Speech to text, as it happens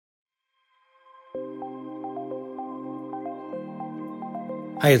Hi,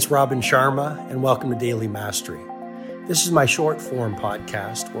 it's Robin Sharma, and welcome to Daily Mastery. This is my short-form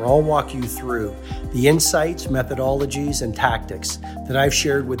podcast where I'll walk you through the insights, methodologies, and tactics that I've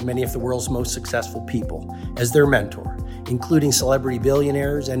shared with many of the world's most successful people as their mentor, including celebrity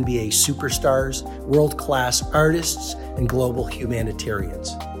billionaires, NBA superstars, world-class artists, and global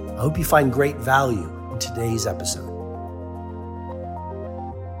humanitarians. I hope you find great value in today's episode.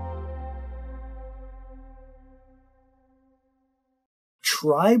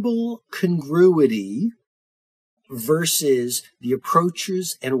 Tribal congruity versus the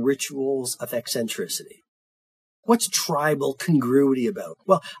approaches and rituals of eccentricity. What's tribal congruity about?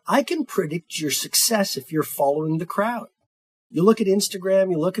 Well, I can predict your success if you're following the crowd. You look at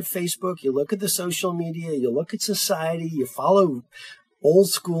Instagram, you look at Facebook, you look at the social media, you look at society, you follow old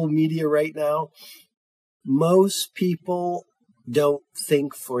school media right now. Most people don't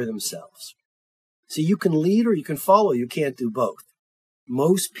think for themselves. So you can lead or you can follow, you can't do both.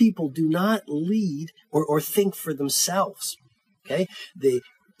 Most people do not lead or think for themselves, okay? They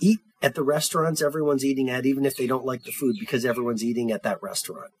eat at the restaurants everyone's eating at, even if they don't like the food, because everyone's eating at that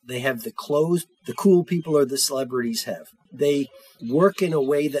restaurant. They have the clothes the cool people or the celebrities have. They work in a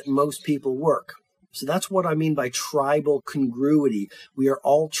way that most people work. So that's what I mean by tribal congruity. We are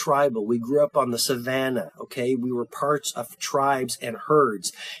all tribal. We grew up on the savannah, okay? We were parts of tribes and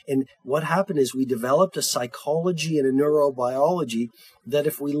herds. And what happened is we developed a psychology and a neurobiology that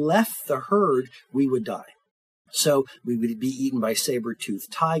if we left the herd, we would die. So we would be eaten by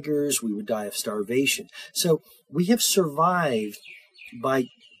saber-toothed tigers. We would die of starvation. So we have survived by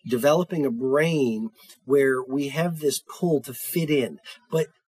developing a brain where we have this pull to fit in. But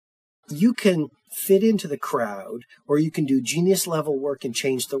you can fit into the crowd, or you can do genius level work and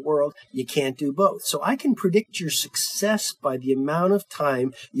change the world. You can't do both. So I can predict your success by the amount of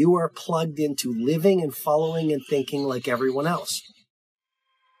time you are plugged into living and following and thinking like everyone else.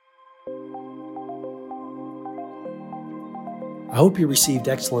 I hope you received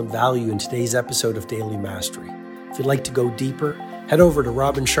excellent value in today's episode of Daily Mastery. If you'd like to go deeper, head over to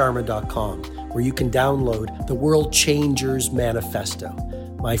robinsharma.com, where you can download the World Changers Manifesto,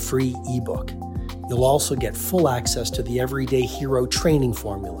 my free ebook. You'll also get full access to the Everyday Hero Training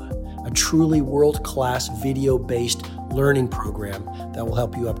Formula, a truly world-class video-based learning program that will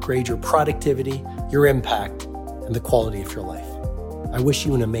help you upgrade your productivity, your impact, and the quality of your life. I wish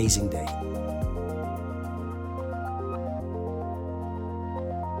you an amazing day.